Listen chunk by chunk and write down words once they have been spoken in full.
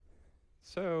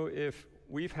So, if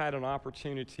we've had an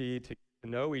opportunity to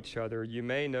know each other, you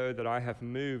may know that I have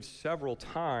moved several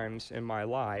times in my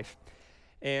life.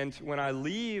 And when I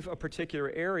leave a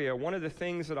particular area, one of the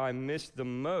things that I miss the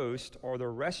most are the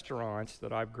restaurants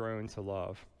that I've grown to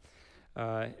love.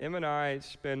 Em and I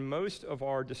spend most of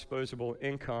our disposable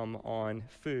income on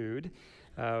food.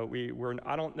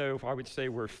 I don't know if I would say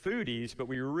we're foodies, but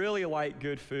we really like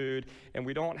good food, and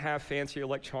we don't have fancy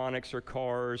electronics or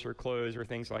cars or clothes or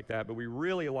things like that, but we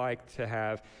really like to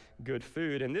have good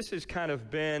food. And this has kind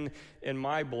of been in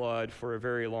my blood for a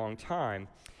very long time.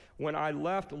 When I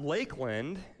left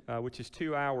Lakeland, which is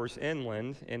 2 hours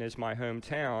inland and is my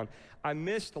hometown, I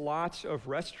missed lots of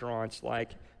restaurants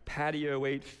like Patio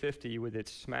 850 with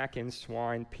its Smackin'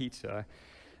 Swine pizza,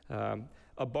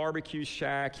 a barbecue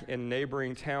shack in a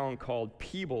neighboring town called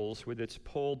Peebles with its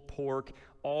pulled pork,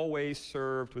 always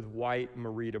served with white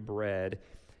Merita bread,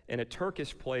 and a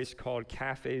Turkish place called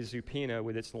Cafe Zupina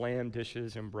with its lamb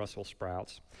dishes and Brussels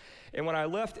sprouts. And when I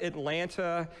left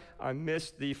Atlanta, I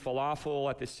missed the falafel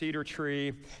at the Cedar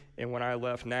Tree, and when I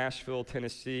left Nashville,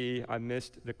 Tennessee, I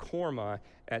missed the korma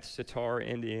at Sitar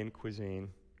Indian Cuisine.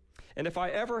 And if I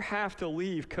ever have to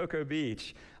leave Cocoa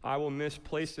Beach, I will miss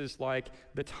places like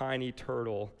the Tiny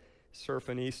Turtle,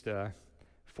 Surfinista,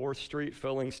 4th Street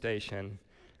Filling Station,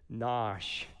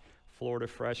 Nosh, Florida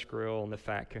Fresh Grill, and the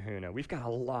Fat Kahuna. We've got a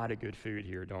lot of good food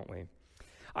here, don't we?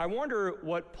 I wonder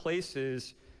what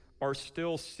places are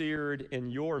still seared in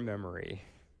your memory.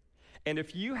 And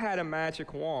if you had a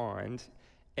magic wand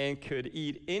and could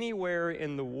eat anywhere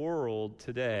in the world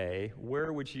today,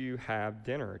 where would you have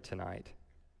dinner tonight?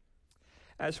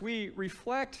 As we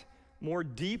reflect more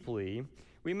deeply,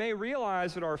 we may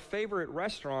realize that our favorite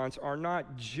restaurants are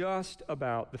not just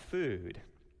about the food.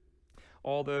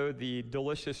 Although the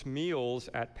delicious meals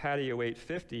at Patio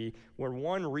 850 were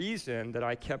one reason that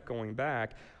I kept going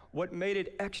back, what made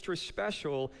it extra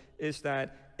special is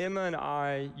that Emma and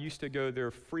I used to go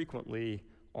there frequently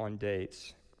on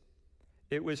dates.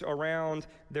 It was around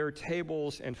their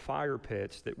tables and fire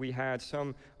pits that we had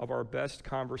some of our best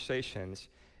conversations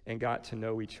and got to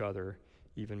know each other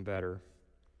even better.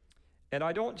 And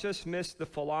I don't just miss the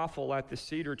falafel at the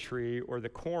Cedar Tree or the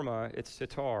korma at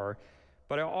Sitar,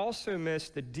 but I also miss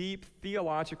the deep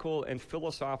theological and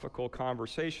philosophical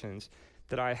conversations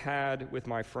that I had with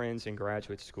my friends in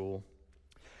graduate school.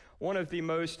 One of the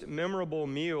most memorable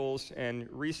meals in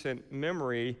recent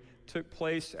memory took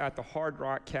place at the Hard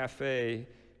Rock Cafe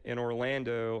in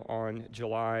Orlando on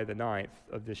July the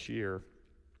 9th of this year.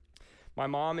 My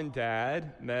mom and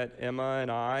dad met Emma and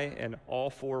I and all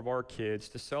 4 of our kids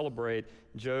to celebrate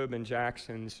Job and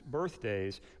Jackson's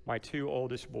birthdays, my 2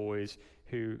 oldest boys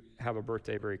who have a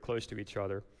birthday very close to each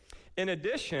other. In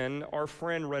addition, our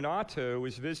friend Renato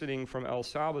was visiting from El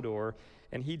Salvador,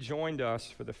 and he joined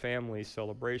us for the family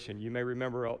celebration. You may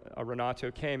remember Renato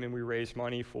came and we raised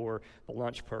money for the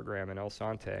lunch program in El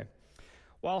Sante.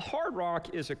 While Hard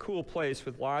Rock is a cool place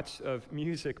with lots of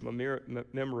music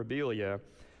memorabilia,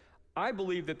 I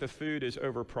believe that the food is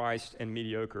overpriced and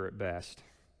mediocre at best.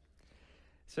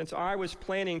 Since I was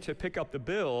planning to pick up the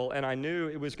bill and I knew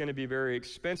it was going to be very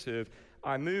expensive,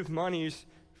 I moved monies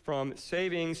from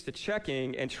savings to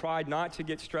checking and tried not to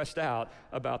get stressed out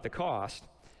about the cost.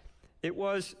 It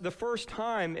was the first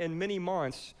time in many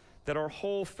months that our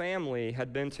whole family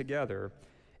had been together,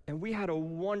 and we had a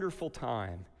wonderful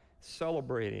time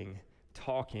celebrating,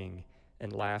 talking,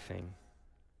 and laughing.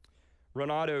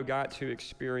 Renato got to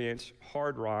experience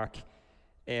Hard Rock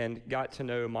and got to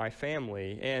know my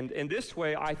family. And in this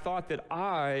way, I thought that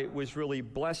I was really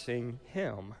blessing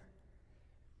him.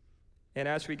 And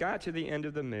as we got to the end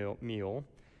of the meal,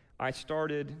 I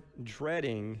started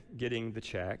dreading getting the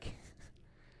check.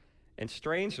 And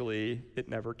strangely, it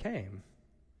never came.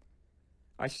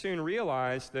 I soon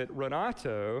realized that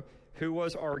Renato, who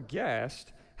was our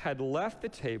guest, had left the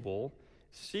table,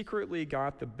 secretly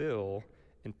got the bill,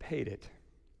 and paid it.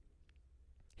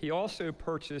 He also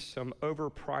purchased some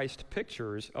overpriced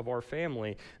pictures of our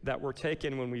family that were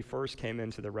taken when we first came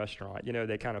into the restaurant. You know,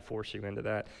 they kind of force you into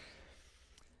that.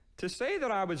 To say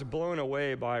that I was blown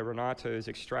away by Renato's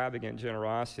extravagant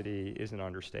generosity is an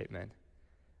understatement.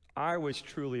 I was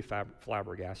truly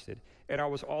flabbergasted, and I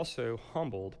was also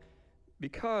humbled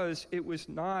because it was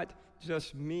not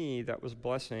just me that was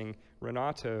blessing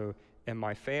Renato and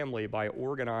my family by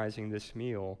organizing this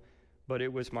meal, but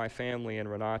it was my family and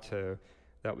Renato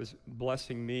that was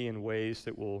blessing me in ways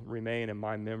that will remain in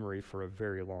my memory for a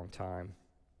very long time.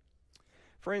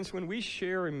 Friends, when we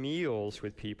share meals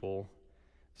with people,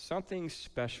 something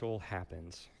special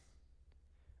happens.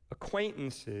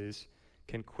 Acquaintances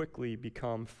can quickly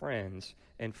become friends,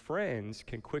 and friends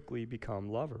can quickly become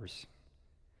lovers.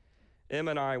 Em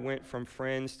and I went from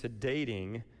friends to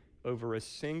dating over a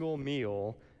single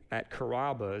meal at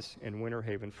Carrabba's in Winter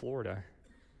Haven, Florida.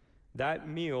 That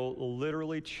meal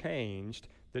literally changed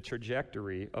the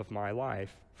trajectory of my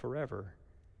life forever.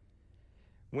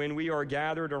 When we are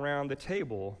gathered around the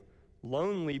table,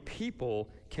 lonely people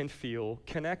can feel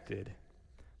connected.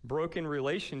 Broken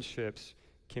relationships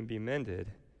can be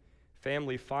mended.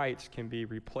 Family fights can be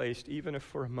replaced, even if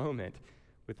for a moment,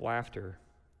 with laughter.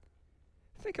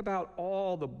 Think about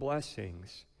all the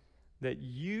blessings that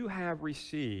you have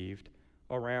received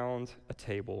around a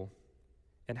table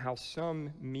and how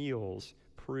some meals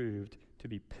proved to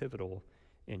be pivotal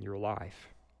in your life.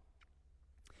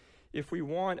 If we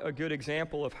want a good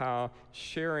example of how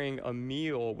sharing a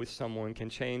meal with someone can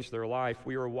change their life,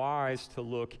 we are wise to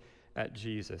look at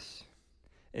Jesus.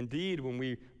 Indeed, when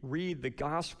we read the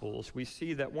Gospels, we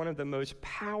see that one of the most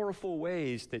powerful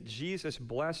ways that Jesus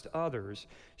blessed others,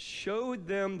 showed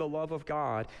them the love of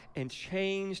God, and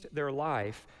changed their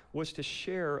life was to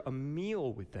share a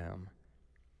meal with them.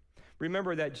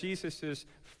 Remember that Jesus'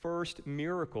 first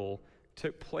miracle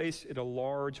took place at a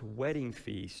large wedding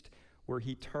feast where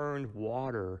he turned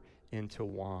water into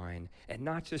wine. And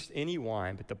not just any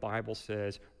wine, but the Bible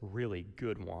says really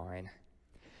good wine.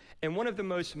 And one of the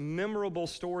most memorable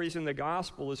stories in the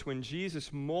gospel is when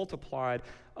Jesus multiplied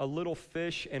a little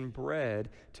fish and bread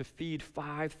to feed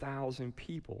 5,000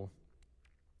 people.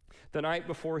 The night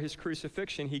before his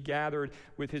crucifixion, he gathered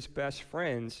with his best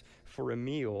friends for a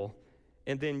meal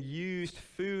and then used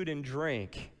food and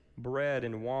drink, bread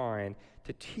and wine,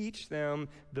 to teach them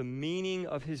the meaning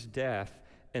of his death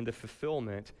and the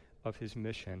fulfillment of his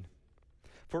mission.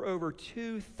 For over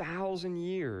 2,000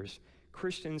 years,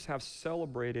 Christians have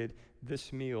celebrated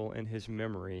this meal in his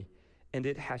memory, and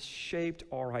it has shaped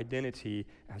our identity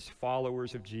as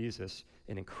followers of Jesus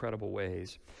in incredible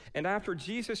ways. And after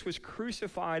Jesus was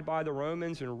crucified by the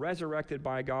Romans and resurrected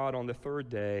by God on the third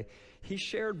day, he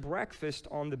shared breakfast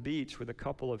on the beach with a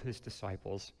couple of his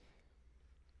disciples.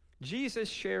 Jesus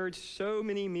shared so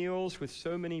many meals with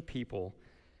so many people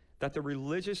that the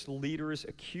religious leaders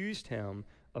accused him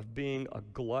of being a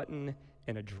glutton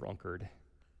and a drunkard.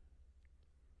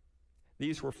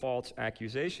 These were false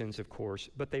accusations, of course,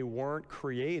 but they weren't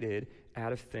created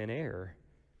out of thin air.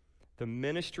 The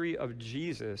ministry of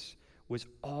Jesus was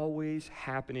always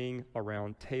happening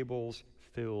around tables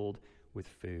filled with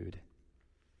food.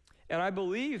 And I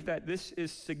believe that this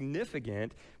is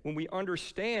significant when we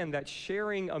understand that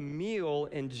sharing a meal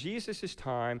in Jesus'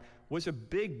 time was a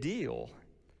big deal.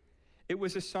 It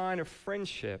was a sign of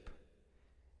friendship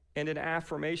and an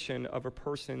affirmation of a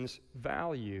person's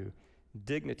value,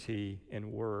 dignity,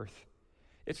 and worth.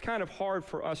 It's kind of hard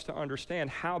for us to understand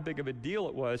how big of a deal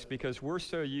it was because we're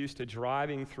so used to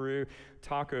driving through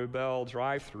Taco Bell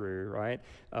drive-through, right?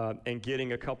 And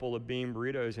getting a couple of bean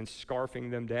burritos and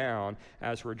scarfing them down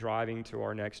as we're driving to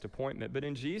our next appointment. But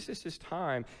in Jesus'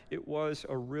 time, it was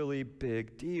a really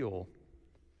big deal.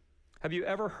 Have you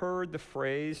ever heard the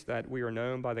phrase that we are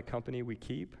known by the company we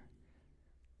keep?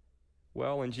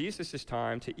 Well, in Jesus'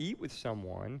 time, to eat with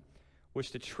someone was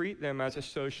to treat them as a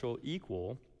social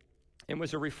equal and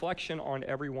was a reflection on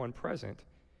everyone present.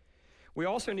 We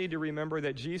also need to remember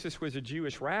that Jesus was a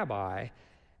Jewish rabbi,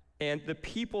 and the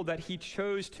people that he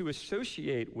chose to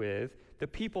associate with, the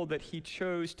people that he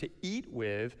chose to eat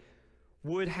with,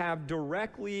 would have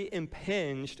directly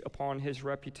impinged upon his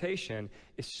reputation,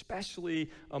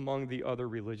 especially among the other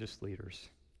religious leaders.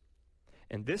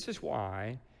 And this is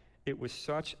why it was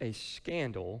such a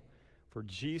scandal for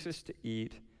Jesus to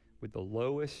eat with the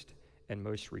lowest and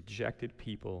most rejected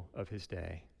people of his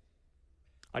day.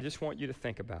 I just want you to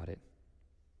think about it.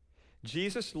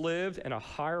 Jesus lived in a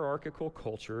hierarchical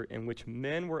culture in which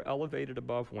men were elevated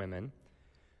above women,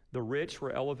 the rich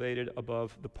were elevated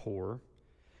above the poor,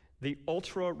 the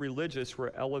ultra-religious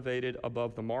were elevated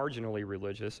above the marginally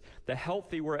religious, the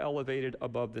healthy were elevated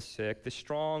above the sick, the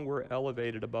strong were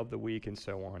elevated above the weak, and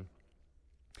so on.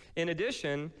 In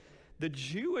addition, the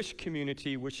Jewish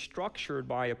community was structured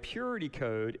by a purity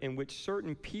code in which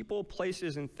certain people,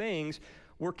 places, and things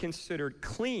were considered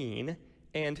clean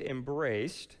and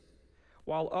embraced,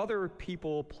 while other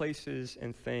people, places,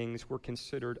 and things were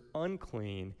considered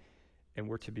unclean and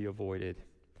were to be avoided.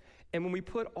 And when we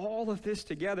put all of this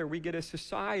together, we get a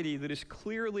society that is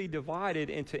clearly divided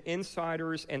into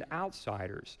insiders and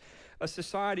outsiders, a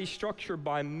society structured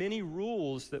by many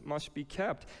rules that must be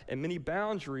kept and many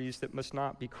boundaries that must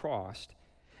not be crossed.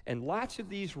 And lots of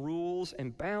these rules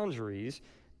and boundaries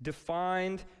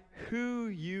defined who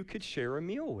you could share a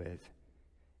meal with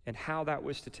and how that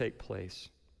was to take place.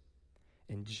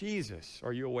 And Jesus,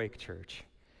 are you awake, church?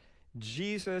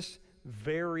 Jesus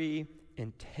very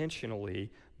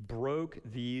intentionally broke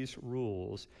these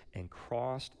rules and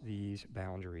crossed these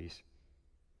boundaries.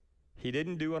 He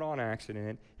didn't do it on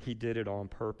accident, he did it on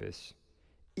purpose.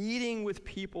 Eating with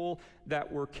people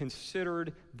that were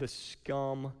considered the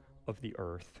scum of the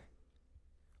earth.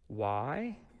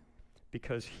 Why?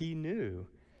 Because he knew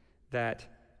that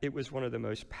it was one of the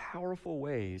most powerful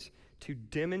ways to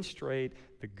demonstrate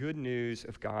the good news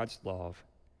of God's love,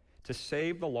 to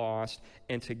save the lost,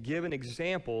 and to give an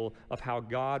example of how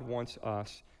God wants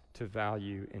us to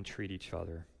value and treat each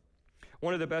other.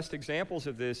 One of the best examples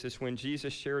of this is when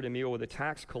Jesus shared a meal with a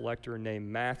tax collector named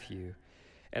Matthew.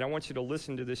 And I want you to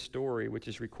listen to this story, which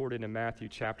is recorded in Matthew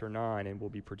chapter 9 and will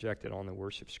be projected on the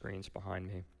worship screens behind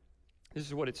me. This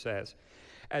is what it says.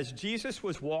 As Jesus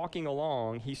was walking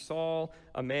along, he saw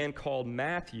a man called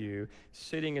Matthew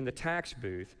sitting in the tax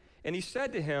booth, and he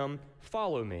said to him,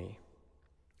 "Follow me,"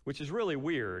 which is really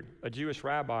weird, a Jewish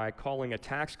rabbi calling a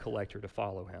tax collector to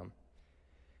follow him.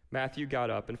 Matthew got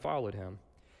up and followed him.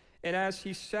 And as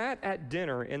he sat at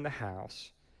dinner in the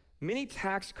house, many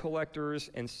tax collectors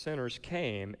and sinners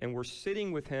came and were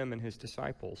sitting with him and his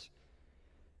disciples.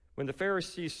 When the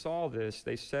Pharisees saw this,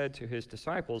 they said to his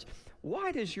disciples,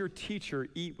 "Why does your teacher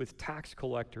eat with tax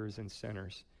collectors and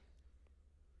sinners?"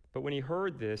 But when he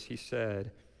heard this, he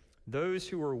said, "Those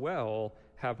who are well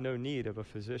have no need of a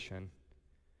physician,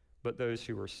 but those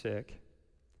who are sick.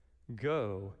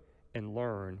 Go and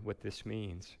learn what this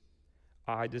means.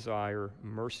 I desire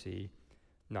mercy,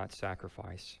 not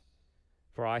sacrifice.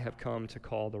 For I have come to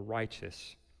call the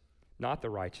righteous, not the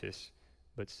righteous,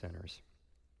 but sinners."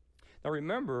 Now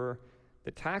remember,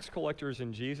 the tax collectors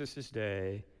in Jesus'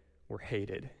 day were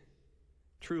hated,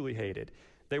 truly hated.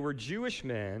 They were Jewish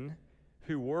men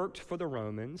who worked for the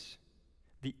Romans,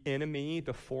 the enemy,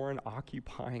 the foreign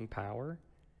occupying power,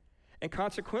 and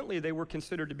consequently they were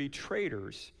considered to be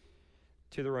traitors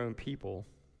to their own people.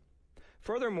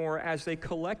 Furthermore, as they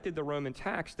collected the Roman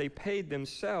tax, they paid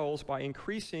themselves by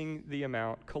increasing the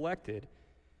amount collected.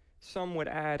 Some would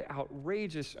add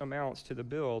outrageous amounts to the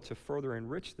bill to further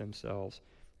enrich themselves.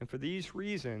 And for these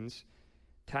reasons,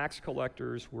 tax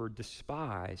collectors were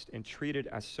despised and treated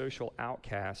as social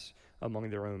outcasts among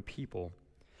their own people.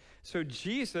 So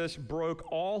Jesus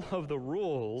broke all of the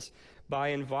rules by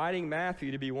inviting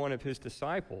Matthew to be one of his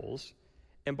disciples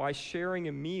and by sharing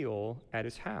a meal at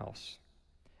his house.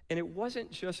 And it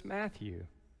wasn't just Matthew.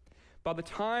 By the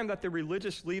time that the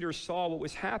religious leaders saw what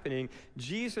was happening,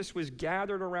 Jesus was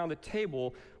gathered around a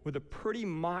table with a pretty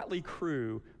motley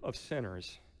crew of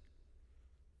sinners.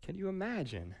 Can you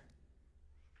imagine?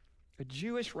 A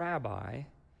Jewish rabbi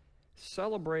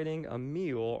celebrating a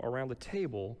meal around the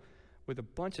table with a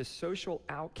bunch of social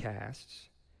outcasts,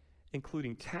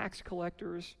 including tax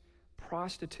collectors,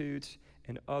 prostitutes,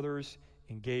 and others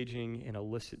engaging in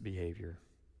illicit behavior.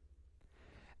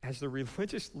 As the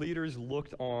religious leaders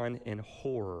looked on in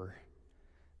horror,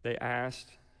 they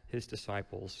asked his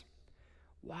disciples,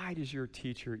 "Why does your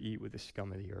teacher eat with the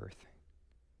scum of the earth?"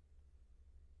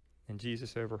 And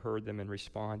Jesus overheard them and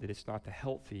responded, "It's not the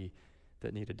healthy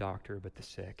that need a doctor, but the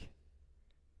sick."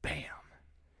 Bam!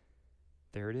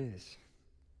 There it is.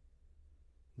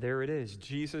 There it is.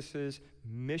 Jesus'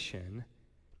 mission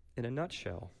in a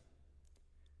nutshell: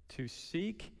 to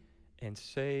seek and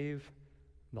save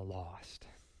the lost.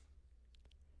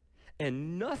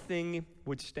 And nothing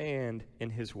would stand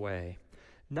in his way,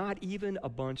 not even a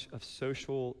bunch of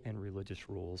social and religious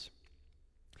rules.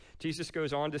 Jesus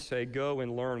goes on to say, "Go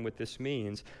and learn what this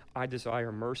means. I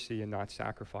desire mercy and not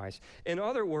sacrifice." In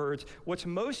other words, what's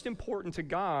most important to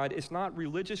God is not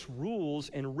religious rules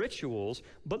and rituals,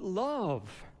 but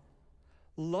love.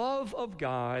 Love of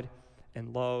God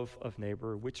and love of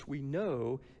neighbor, which we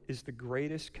know is the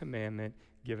greatest commandment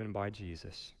given by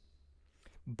Jesus.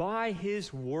 By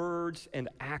his words and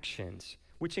actions,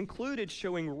 which included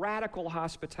showing radical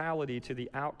hospitality to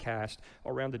the outcast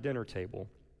around the dinner table,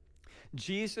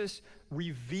 Jesus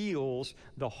reveals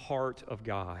the heart of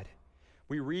God.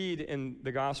 We read in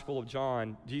the Gospel of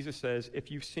John, Jesus says,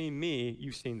 "If you've seen me,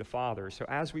 you've seen the Father." So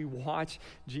as we watch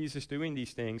Jesus doing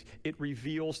these things, it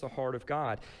reveals the heart of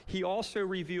God. He also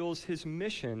reveals his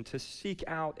mission to seek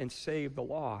out and save the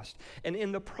lost. And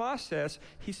in the process,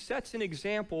 he sets an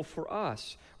example for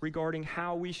us regarding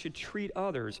how we should treat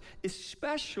others,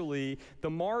 especially the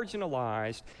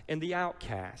marginalized and the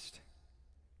outcast.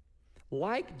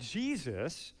 Like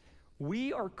Jesus,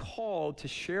 we are called to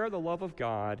share the love of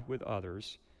God with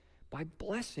others by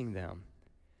blessing them.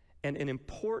 And an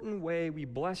important way we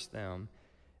bless them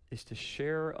is to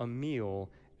share a meal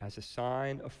as a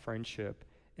sign of friendship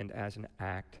and as an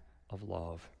act of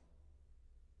love.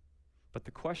 But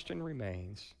the question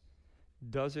remains,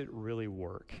 does it really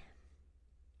work?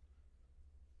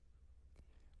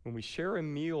 when we share a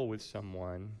meal with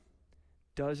someone,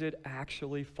 does it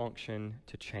actually function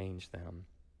to change them?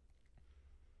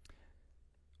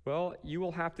 Well, you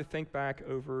will have to think back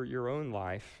over your own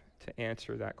life to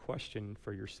answer that question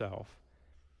for yourself.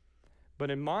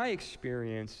 But in my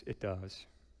experience, it does.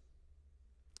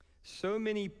 So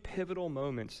many pivotal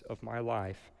moments of my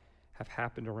life have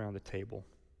happened around the table.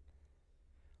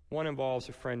 One involves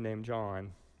a friend named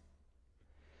John.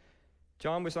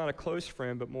 John was not a close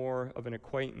friend, but more of an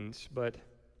acquaintance, but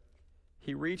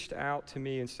he reached out to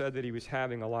me and said that he was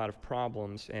having a lot of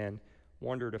problems and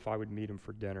wondered if I would meet him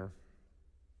for dinner.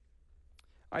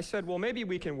 I said, well, maybe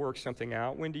we can work something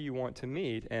out. When do you want to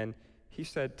meet? And he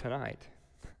said, tonight.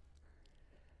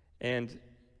 And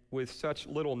with such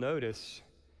little notice,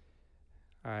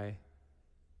 I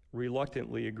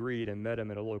reluctantly agreed and met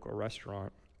him at a local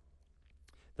restaurant.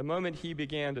 The moment he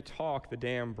began to talk, the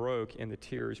dam broke and the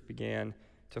tears began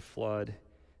to flood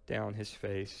down his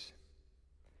face.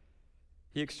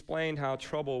 He explained how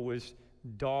trouble was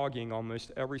dogging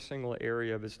almost every single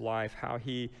area of his life, how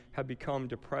he had become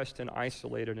depressed and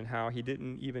isolated, and how he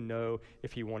didn't even know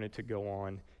if he wanted to go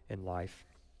on in life.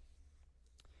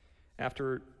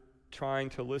 After trying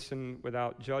to listen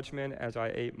without judgment as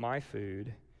I ate my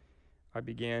food, I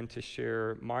began to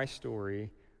share my story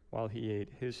while he ate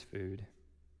his food.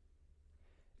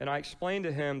 And I explained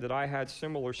to him that I had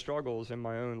similar struggles in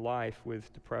my own life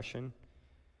with depression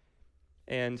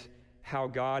and how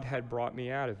God had brought me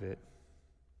out of it.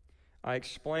 I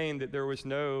explained that there was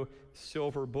no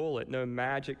silver bullet, no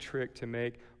magic trick to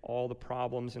make all the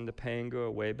problems and the pain go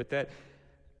away, but that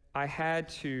I had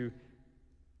to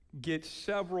get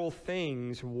several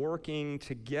things working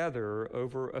together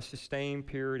over a sustained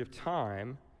period of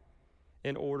time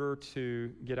in order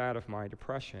to get out of my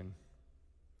depression.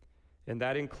 And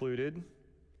that included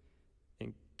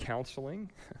in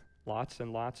counseling, lots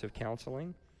and lots of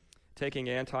counseling, taking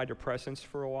antidepressants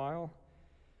for a while,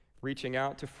 reaching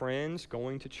out to friends,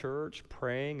 going to church,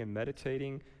 praying and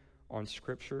meditating on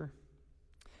Scripture.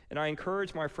 And I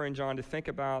encourage my friend John to think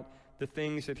about the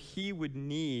things that he would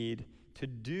need to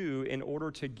do in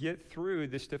order to get through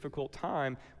this difficult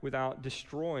time without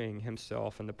destroying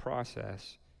himself in the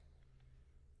process.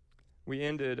 We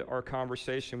ended our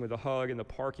conversation with a hug in the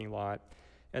parking lot,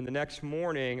 and the next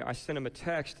morning I sent him a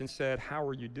text and said, "How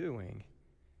are you doing?"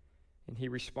 And he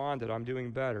responded, "I'm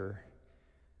doing better.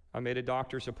 I made a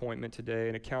doctor's appointment today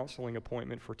and a counseling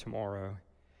appointment for tomorrow."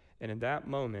 And in that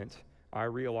moment, I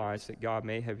realized that God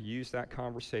may have used that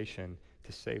conversation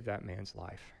to save that man's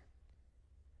life.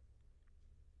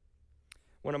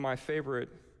 One of my favorite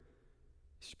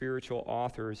spiritual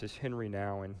authors is Henry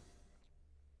Nouwen.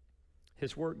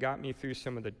 His work got me through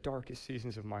some of the darkest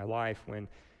seasons of my life when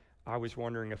I was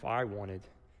wondering if I wanted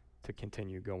to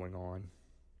continue going on.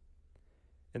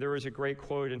 And there is a great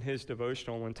quote in his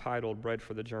devotional entitled Bread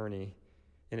for the Journey,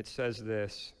 and it says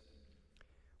this: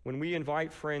 "When we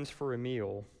invite friends for a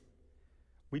meal,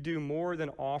 we do more than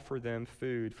offer them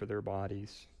food for their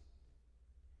bodies.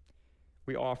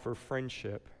 We offer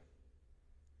friendship,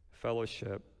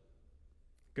 fellowship,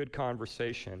 good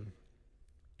conversation,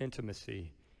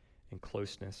 intimacy, and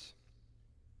closeness.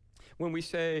 When we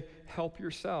say, 'Help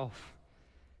yourself,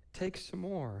 take some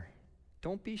more,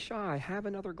 don't be shy, have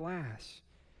another glass,'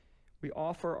 we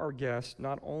offer our guests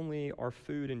not only our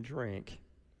food and drink,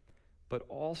 but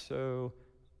also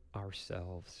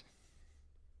ourselves.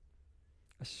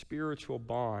 A spiritual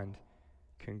bond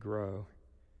can grow,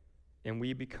 and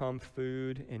we become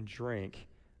food and drink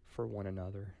for one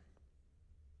another."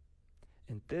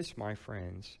 And this, my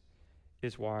friends,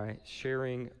 is why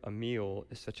sharing a meal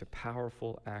is such a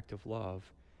powerful act of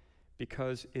love,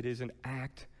 because it is an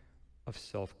act of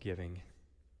self-giving.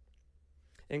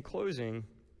 In closing,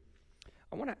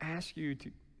 I want to ask you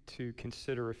to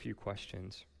consider a few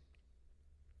questions.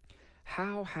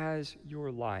 How has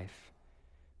your life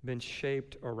been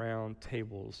shaped around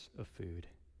tables of food?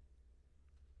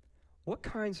 What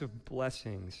kinds of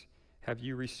blessings have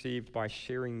you received by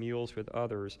sharing meals with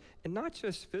others? And not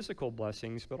just physical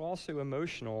blessings, but also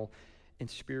emotional and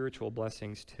spiritual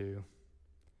blessings too.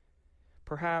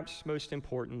 Perhaps most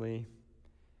importantly,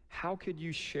 how could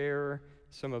you share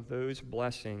some of those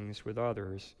blessings with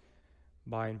others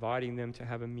by inviting them to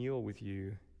have a meal with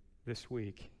you this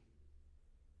week?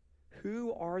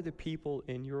 Who are the people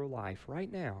in your life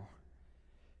right now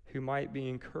who might be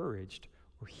encouraged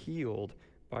or healed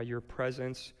by your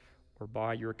presence or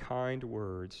by your kind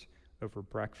words over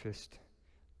breakfast,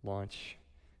 lunch,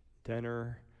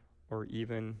 dinner, or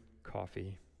even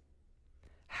coffee?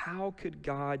 How could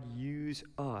God use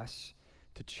us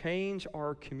to change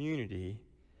our community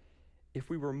if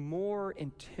we were more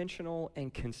intentional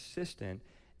and consistent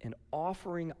and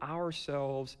offering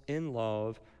ourselves in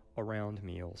love around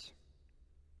meals?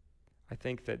 I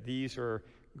think that these are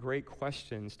great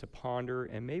questions to ponder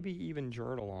and maybe even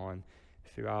journal on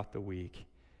throughout the week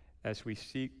as we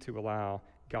seek to allow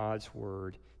God's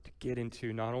Word to get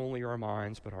into not only our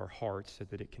minds but our hearts so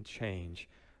that it can change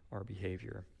our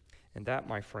behavior. And that,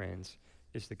 my friends,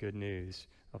 is the good news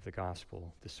of the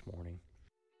gospel this morning.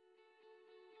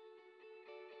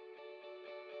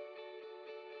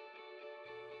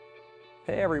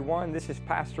 Hey everyone, this is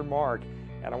Pastor Mark,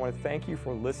 and I want to thank you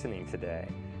for listening today.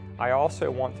 I also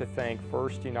want to thank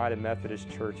First United Methodist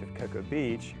Church of Cocoa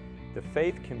Beach, the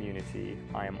faith community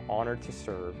I am honored to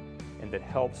serve and that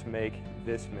helps make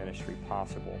this ministry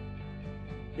possible.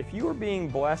 If you are being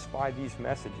blessed by these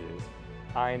messages,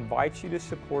 I invite you to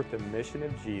support the mission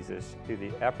of Jesus through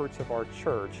the efforts of our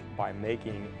church by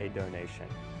making a donation.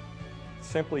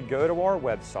 Simply go to our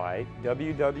website,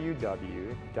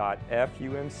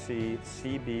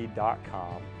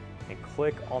 www.fumccb.com, and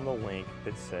click on the link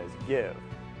that says Give.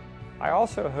 I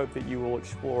also hope that you will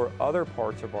explore other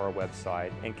parts of our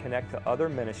website and connect to other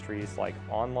ministries like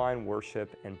online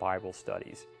worship and Bible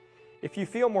studies. If you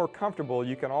feel more comfortable,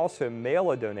 you can also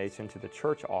mail a donation to the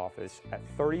church office at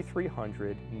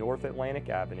 3300 North Atlantic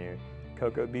Avenue,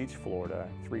 Cocoa Beach, Florida,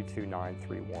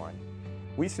 32931.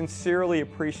 We sincerely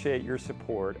appreciate your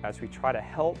support as we try to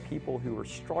help people who are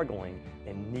struggling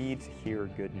and need to hear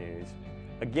good news.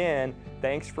 Again,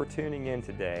 thanks for tuning in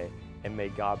today, and may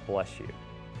God bless you.